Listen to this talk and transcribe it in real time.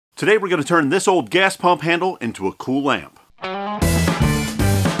Today we're going to turn this old gas pump handle into a cool lamp.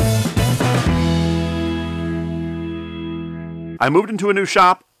 I moved into a new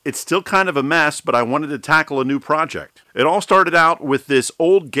shop. It's still kind of a mess, but I wanted to tackle a new project. It all started out with this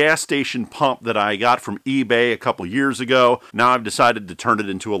old gas station pump that I got from eBay a couple years ago. Now I've decided to turn it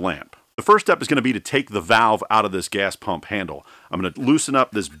into a lamp. The first step is going to be to take the valve out of this gas pump handle. I'm going to loosen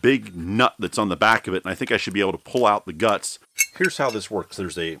up this big nut that's on the back of it, and I think I should be able to pull out the guts. Here's how this works.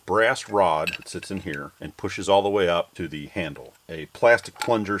 There's a brass rod that sits in here and pushes all the way up to the handle. A plastic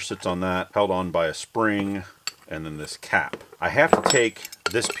plunger sits on that, held on by a spring, and then this cap. I have to take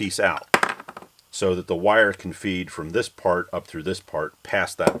this piece out so that the wire can feed from this part up through this part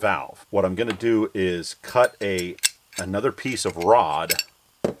past that valve. What I'm going to do is cut another piece of rod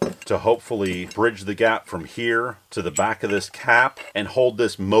to hopefully bridge the gap from here to the back of this cap and hold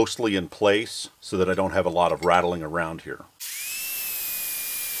this mostly in place so that I don't have a lot of rattling around here.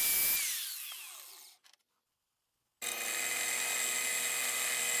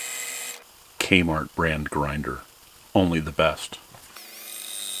 Kmart brand grinder. Only the best.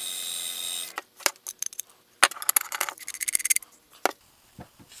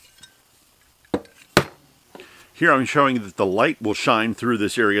 Here I'm showing that the light will shine through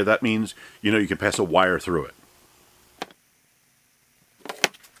this area. That means, you can pass a wire through it.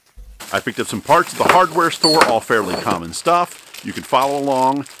 I picked up some parts at the hardware store, all fairly common stuff. You can follow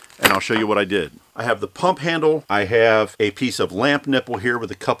along, and I'll show you what I did. I have the pump handle. I have a piece of lamp nipple here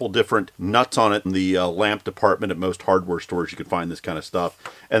with a couple different nuts on it. In the lamp department at most hardware stores, you can find this kind of stuff.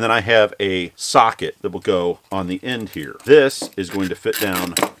 And then I have a socket that will go on the end here. This is going to fit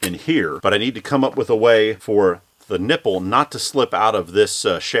down in here, but I need to come up with a way for the nipple not to slip out of this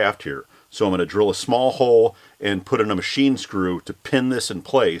shaft here. So I'm going to drill a small hole and put in a machine screw to pin this in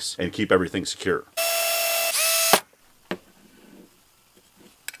place and keep everything secure.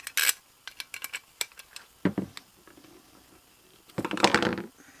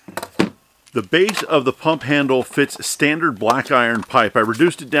 The base of the pump handle fits standard black iron pipe. I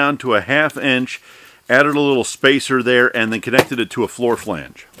reduced it down to a 1/2 inch, added a little spacer there, and then connected it to a floor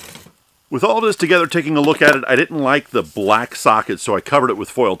flange. With all this together, taking a look at it, I didn't like the black socket, so I covered it with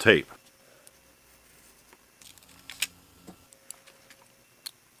foil tape.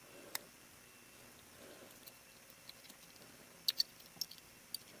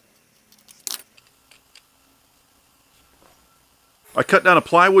 I cut down a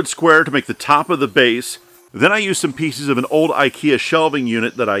plywood square to make the top of the base. Then I used some pieces of an old IKEA shelving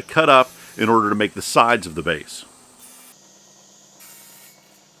unit that I cut up in order to make the sides of the base.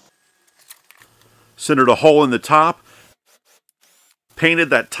 Centered a hole in the top,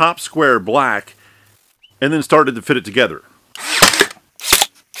 painted that top square black, and then started to fit it together.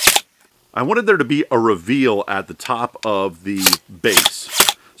 I wanted there to be a reveal at the top of the base.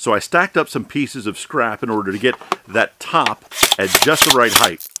 So I stacked up some pieces of scrap in order to get that top at just the right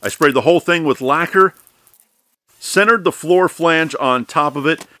height. I sprayed the whole thing with lacquer, centered the floor flange on top of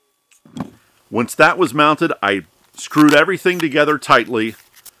it. Once that was mounted, I screwed everything together tightly,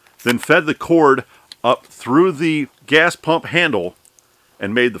 then fed the cord up through the gas pump handle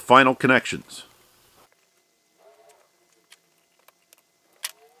and made the final connections.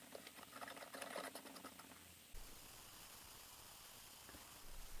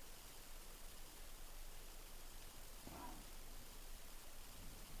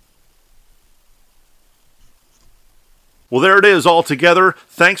 Well, there it is all together.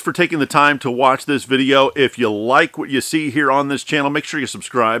 Thanks for taking the time to watch this video. If you like what you see here on this channel, make sure you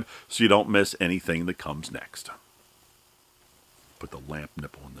subscribe so you don't miss anything that comes next. Put the lamp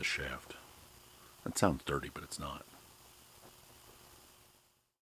nipple in the shaft. That sounds dirty, but it's not.